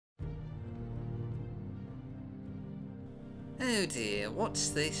Oh dear, what's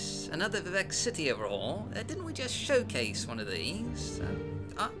this? Another Vivec City overhaul? Didn't we just showcase one of these?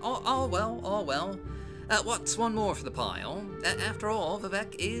 Oh well. What's one more for the pile? After all,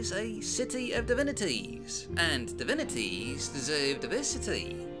 Vivec is a city of divinities, and divinities deserve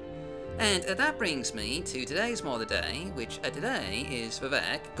diversity. And that brings me to today's mod of the day, which today is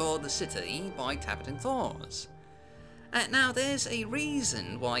Vivec, God the City by Tapetenklaus. Now, there's a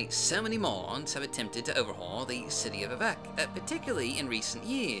reason why so many mods have attempted to overhaul the city of Vivec, particularly in recent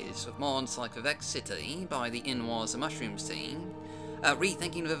years, with mods like Vivec City by the Inwas and Mushrooms team,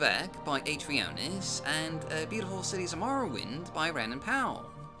 Rethinking Vivec by Atrionis, and Beautiful Cities of Morrowind by Random Pal.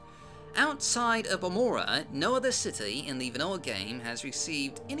 Outside of Balmora, no other city in the vanilla game has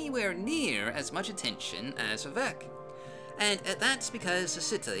received anywhere near as much attention as Vivec. And that's because the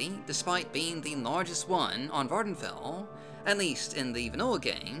city, despite being the largest one on Vvardenfell, at least in the vanilla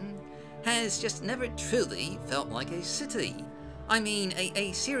game, has just never truly felt like a city. I mean,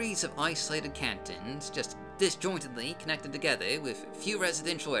 a series of isolated cantons, just disjointedly connected together with few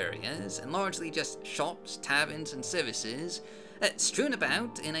residential areas, and largely just shops, taverns, and services, strewn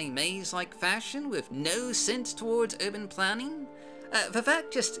about in a maze-like fashion with no sense towards urban planning.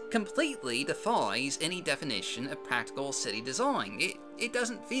 Vivec just completely defies any definition of practical city design. It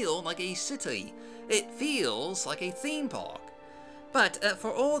doesn't feel like a city. It feels like a theme park. But for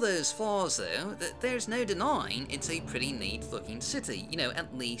all those flaws though, there's no denying it's a pretty neat looking city,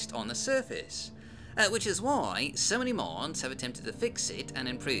 at least on the surface. Which is why so many mods have attempted to fix it and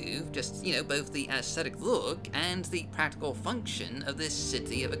improve just, both the aesthetic look and the practical function of this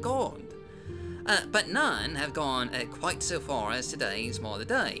city of a god. But none have gone quite so far as today's mod of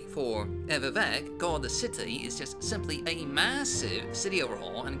the day, for Vivec, God the City, is just simply a massive city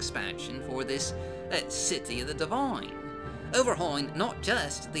overhaul and expansion for this city of the divine, overhauling not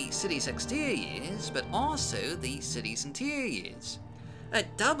just the city's exteriors, but also the city's interiors.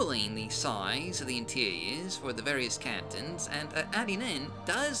 Doubling the size of the interiors for the various cantons and adding in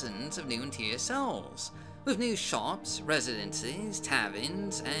dozens of new interior cells, with new shops, residences,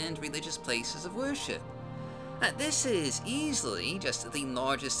 taverns, and religious places of worship. This is easily just the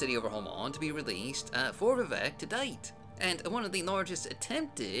largest city overhaul mod to be released for Vivec to date, and one of the largest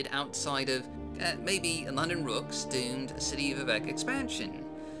attempted outside of maybe London Rook's doomed City of Vivec expansion,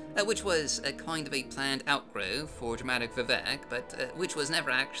 which was a kind of a planned outgrowth for Dramatic Vivec, but which was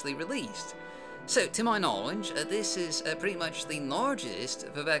never actually released. So, to my knowledge, this is pretty much the largest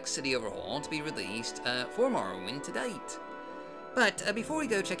Vivec City overhaul to be released for Morrowind to date. But before we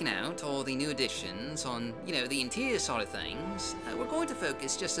go checking out all the new additions on, the interior side of things, we're going to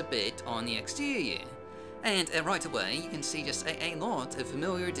focus just a bit on the exterior. And right away, you can see just a lot of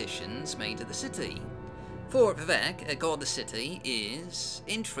familiar additions made to the city. For Vivec, God the City is,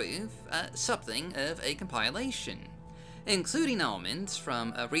 in truth, something of a compilation, including elements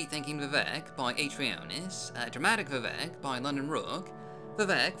from Rethinking Vivec by Atrionis, Dramatic Vivec by London Rook,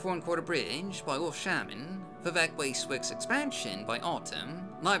 Vivec 4¼ Bridge by Wolf Shaman, Vivec Waistwork's Expansion by Autumn,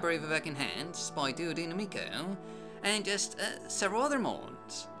 Library Vivec Enhanced by Duodinamico, and just several other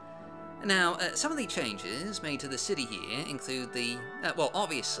mods. Now, some of the changes made to the city here include the,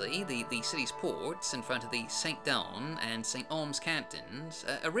 obviously, the city's ports in front of the St. Don and St. Olm's cantons,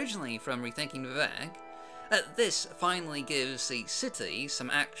 originally from Rethinking Vivec. This finally gives the city some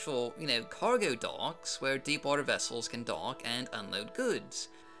actual, cargo docks where deep-water vessels can dock and unload goods,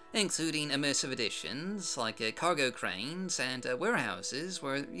 including immersive additions like cargo cranes and warehouses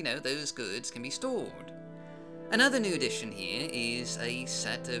where, those goods can be stored. Another new addition here is a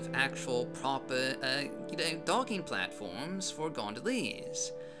set of actual proper, docking platforms for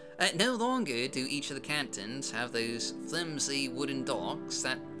gondoliers. No longer do each of the cantons have those flimsy wooden docks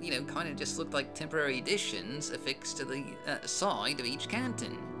that, kind of just look like temporary additions affixed to the side of each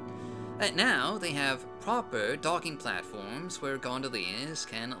canton. Now they have proper docking platforms where gondoliers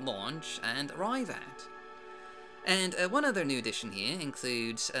can launch and arrive at. And one other new addition here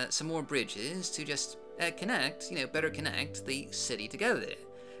includes some more bridges to just better connect the city together,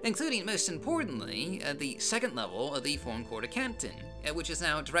 including, most importantly, the second level of the Foreign Quarter Canton, which is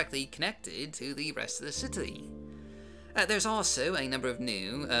now directly connected to the rest of the city. There's also a number of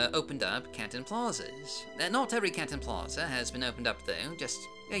new, opened-up canton plazas. Not every canton plaza has been opened up, though, just,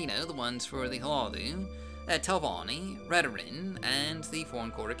 the ones for the Halalu, Telvanni, Redarin, and the Foreign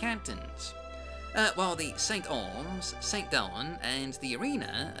Quarter Cantons. While the St. Olm's, St. Don, and the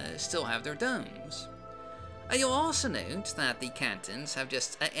Arena still have their domes. You'll also note that the cantons have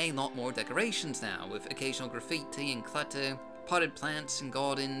just a lot more decorations now, with occasional graffiti and clutter, potted plants and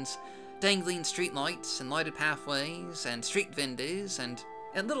gardens, dangling street lights and lighted pathways, and street vendors and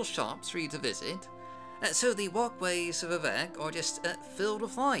little shops for you to visit. So the walkways of Vivec are just filled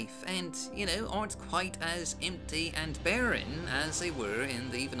with life, and, aren't quite as empty and barren as they were in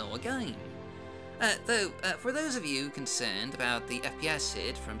the vanilla game. Though, for those of you concerned about the FPS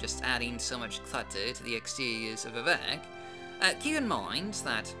hit from just adding so much clutter to the exteriors of Vivec, keep in mind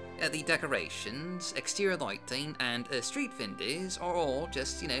that the decorations, exterior lighting, and street vendors are all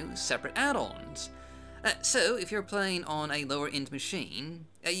just, separate add-ons. So, if you're playing on a lower-end machine,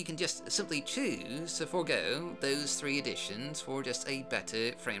 you can just simply choose to forego those 3 additions for just a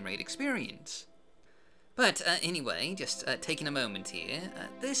better frame rate experience. But anyway, just taking a moment here,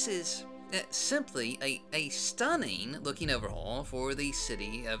 this is simply a stunning looking overhaul for the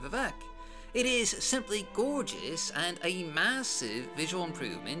city of Vivec. It is simply gorgeous and a massive visual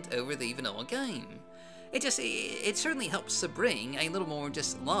improvement over the vanilla game. It certainly helps to bring a little more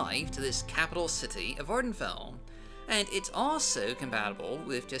just life to this capital city of Vvardenfell. And it's also compatible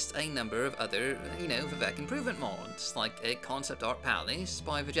with just a number of other, Vivec improvement mods, like a Concept Art Palace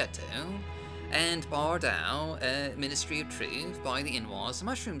by Vegeto, and Baar Dau, Ministry of Truth by the In-Laws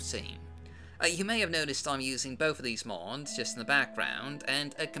Mushrooms team. You may have noticed I'm using both of these mods just in the background,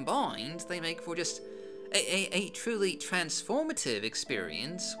 and combined they make for just a truly transformative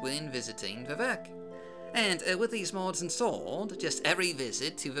experience when visiting Vivec. And with these mods installed, just every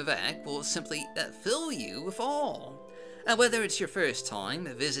visit to Vivec will simply fill you with awe. Whether it's your first time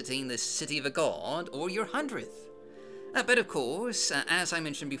visiting this city of a god, or your 100th. But of course, as I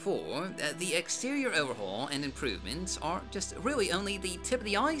mentioned before, the exterior overhaul and improvements are just really only the tip of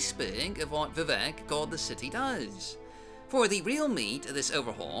the iceberg of what Vivec God the City does. For the real meat of this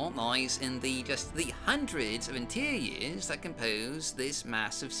overhaul lies in the hundreds of interiors that compose this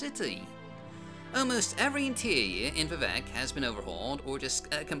massive city. Almost every interior in Vivec has been overhauled or just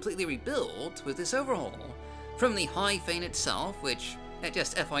completely rebuilt with this overhaul. From the High Fane itself, which,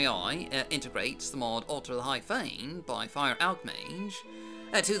 just FYI, integrates the mod Alter the High Fane by Fire Alchmage,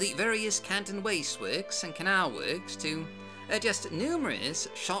 to the various canton waistworks and canal works, to just numerous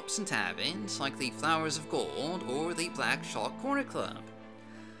shops and taverns like the Flowers of Gold or the Black Shark Corner Club.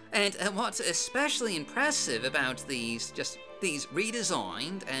 And what's especially impressive about these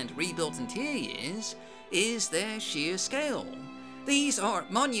redesigned and rebuilt interiors is their sheer scale. These are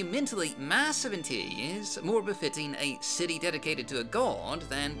monumentally massive interiors, more befitting a city dedicated to a god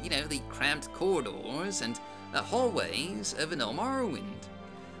than, the cramped corridors and hallways of vanilla Morrowind.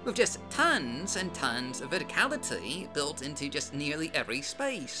 With just tons and tons of verticality built into just nearly every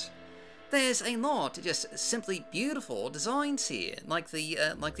space. There's a lot of just simply beautiful designs here, like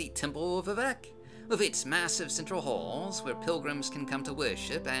the Temple of Vivec, with its massive central halls where pilgrims can come to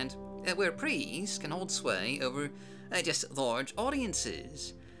worship and where priests can hold sway over just large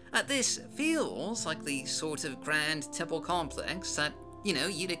audiences. This feels like the sort of grand temple complex that,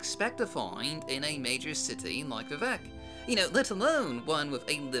 you'd expect to find in a major city like Vivec, let alone one with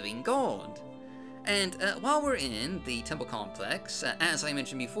a living god. And while we're in the temple complex, as I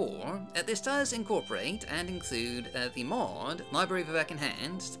mentioned before, this does incorporate and include the mod Library of Vivec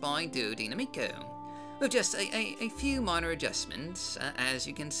Enhanced by Duo Dinamico, with just a few minor adjustments, as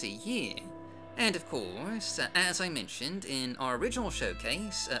you can see here. And of course, as I mentioned in our original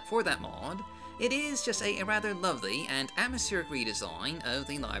showcase for that mod, it is just a rather lovely and atmospheric redesign of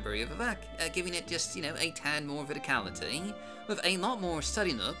the Library of Vivec, giving it just, a tad more verticality, with a lot more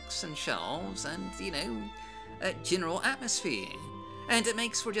study nooks and shelves and, general atmosphere. And it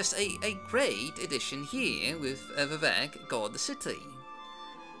makes for just a great addition here with Vivec God the City.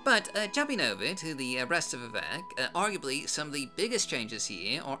 But jumping over to the rest of Vivec, arguably some of the biggest changes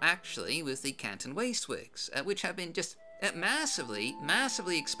here are actually with the canton waistworks, which have been just massively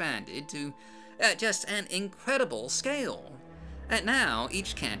expanded to just an incredible scale. Now,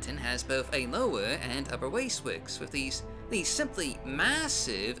 each canton has both a lower and upper waistworks with these simply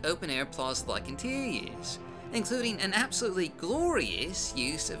massive open-air plaza-like interiors, including an absolutely glorious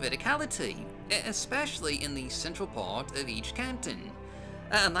use of verticality, especially in the central part of each canton,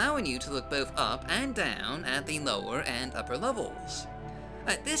 allowing you to look both up and down at the lower and upper levels.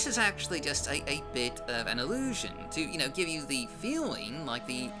 This is actually just a bit of an illusion to, give you the feeling like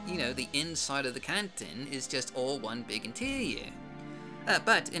the inside of the canton is just all one big interior.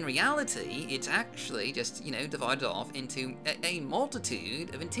 But in reality, it's actually just, divided off into a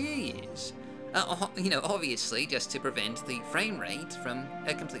multitude of interiors. Obviously just to prevent the frame rate from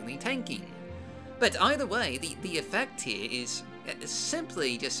completely tanking. But either way, the effect here is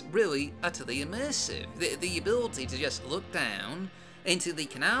simply just really utterly immersive. The ability to just look down into the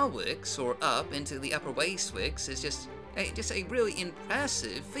canal works or up into the upper waistworks is just a really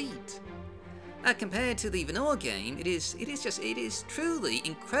impressive feat. Compared to the vanilla game, it is truly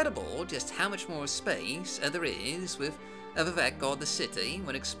incredible just how much more space there is with Vivec Guard the City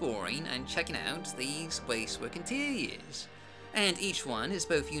when exploring and checking out these waistwork interiors. And each one is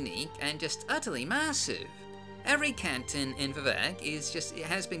both unique and just utterly massive. Every canton in Vivec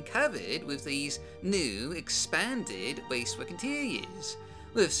has been covered with these new, expanded waistwork interiors,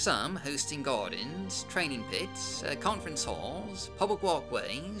 with some hosting gardens, training pits, conference halls, public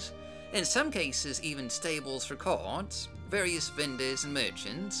walkways, in some cases even stables for carts, various vendors and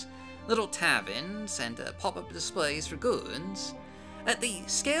merchants, little taverns, and pop-up displays for goods. The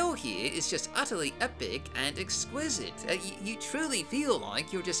scale here is just utterly epic and exquisite. You truly feel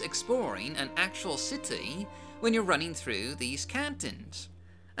like you're just exploring an actual city when you're running through these cantons.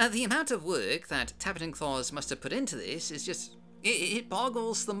 The amount of work that Tapetenklaus must have put into this is just, it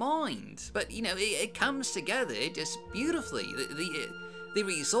boggles the mind. But, you know, it comes together just beautifully. The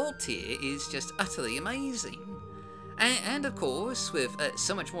result here is just utterly amazing. And of course, with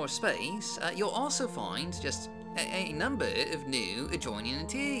so much more space, you'll also find just a number of new adjoining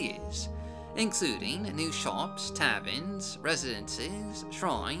interiors, including new shops, taverns, residences,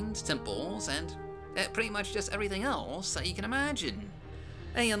 shrines, temples, and pretty much just everything else that you can imagine.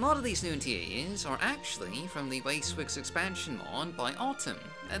 A lot of these new interiors are actually from the Waistworks expansion mod by Autumn,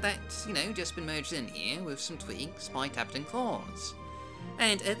 that's, you know, just been merged in here with some tweaks by Tapetenklaus.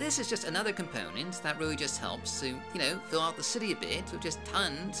 And this is just another component that really just helps to, you know, fill out the city a bit with just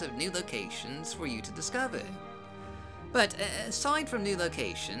tons of new locations for you to discover. But aside from new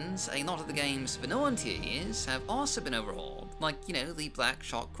locations, a lot of the game's vanilla interiors have also been overhauled, like, you know, the Black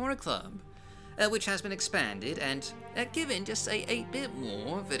Shot Corner Club, which has been expanded and given just a bit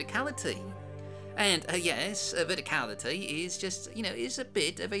more verticality. And yes, verticality is just, you know, is a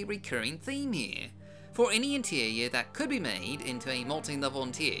bit of a recurring theme here. For any interior that could be made into a multi-level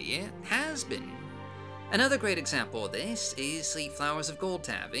interior has been. Another great example of this is the Flowers of Gold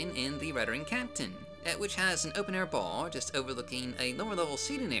Tavern in the Red Ring Canton, which has an open-air bar just overlooking a lower-level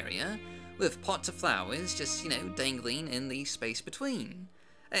seating area with pots of flowers just, you know, dangling in the space between.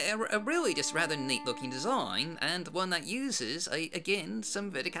 A really just rather neat-looking design, and one that uses, again,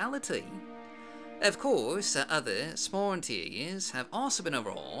 some verticality. Of course, other small interiors have also been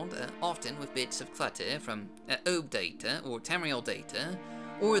overhauled, often with bits of clutter from OB data or Tamriel data,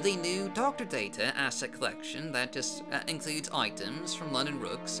 or the new Doctor Data asset collection that just includes items from London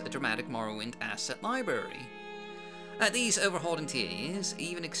Rook's Dramatic Morrowind asset library. These overhauled interiors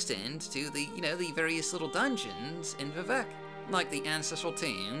even extend to the, you know, the various little dungeons in Vivec, like the Ancestral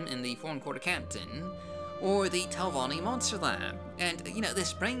Tomb in the Foreign Quarter Canton, or the Telvanni Monster Lab. And, you know,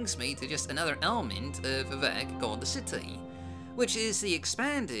 this brings me to just another element of Vivec Guard the City, which is the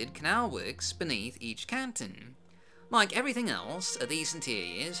expanded canal works beneath each canton. Like everything else, these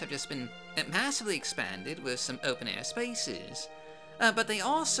interiors have just been massively expanded with some open-air spaces, but they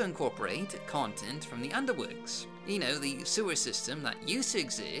also incorporate content from the underworks, you know, the sewer system that used to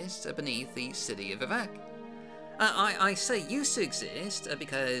exist beneath the city of Vivec. I say used to exist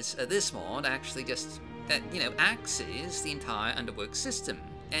because this mod actually just you know, axes the entire underworks system,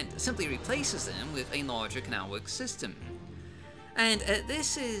 and simply replaces them with a larger canalworks system. And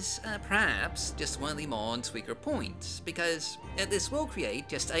this is perhaps just one of the mod's weaker points, because this will create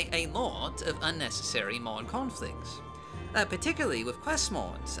just a lot of unnecessary mod conflicts, particularly with quest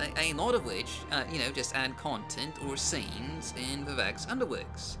mods, a lot of which, you know, just add content or scenes in Vivec's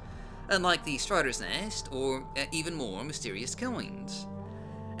underworks, like the Strider's Nest, or even more mysterious killings.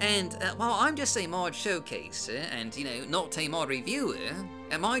 And while I'm just a mod showcaser and, you know, not a mod reviewer,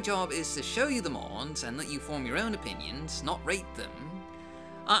 my job is to show you the mods and let you form your own opinions, not rate them.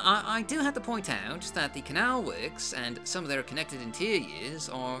 I do have to point out that the canal works and some of their connected interiors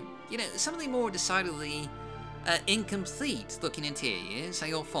are, you know, some of the more decidedly incomplete looking interiors that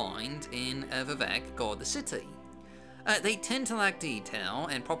you'll find in Vivec Guard the City. They tend to lack detail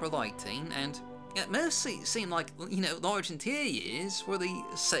and proper lighting, and mostly seem like, you know, large interiors for the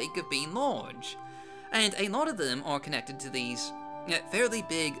sake of being large. And a lot of them are connected to these fairly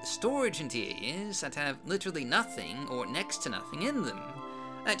big storage interiors that have literally nothing or next to nothing in them.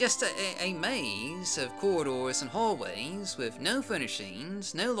 Just a maze of corridors and hallways with no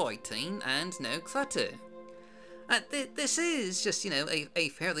furnishings, no lighting, and no clutter. This is just, you know, a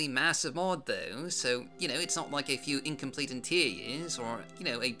fairly massive mod though, so, you know, it's not like a few incomplete interiors or, you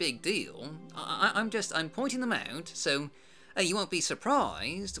know, a big deal. I'm pointing them out, so you won't be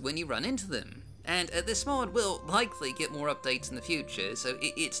surprised when you run into them. And this mod will likely get more updates in the future, so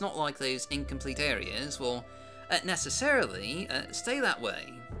it's not like those incomplete areas will necessarily stay that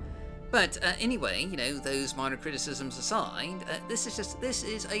way. But anyway, you know, those minor criticisms aside, this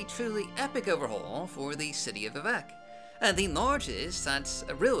is a truly epic overhaul for the city of Vivec. The largest that's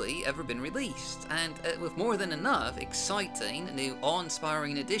really ever been released, and with more than enough exciting, new,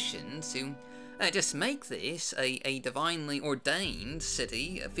 awe-inspiring additions to just make this a divinely ordained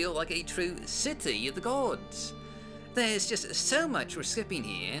city feel like a true city of the gods. There's just so much we're skipping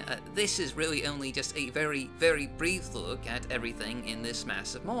here. This is really only just a very, very brief look at everything in this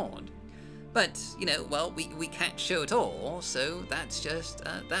massive mod. But, you know, well, we can't show it all, so that's just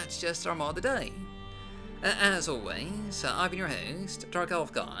our mod of the day. As always, I've been your host, Dark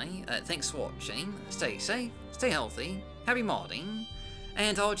Elf Guy. Thanks for watching. Stay safe, stay healthy, happy modding,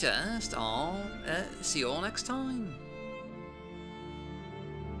 and I'll see you all next time.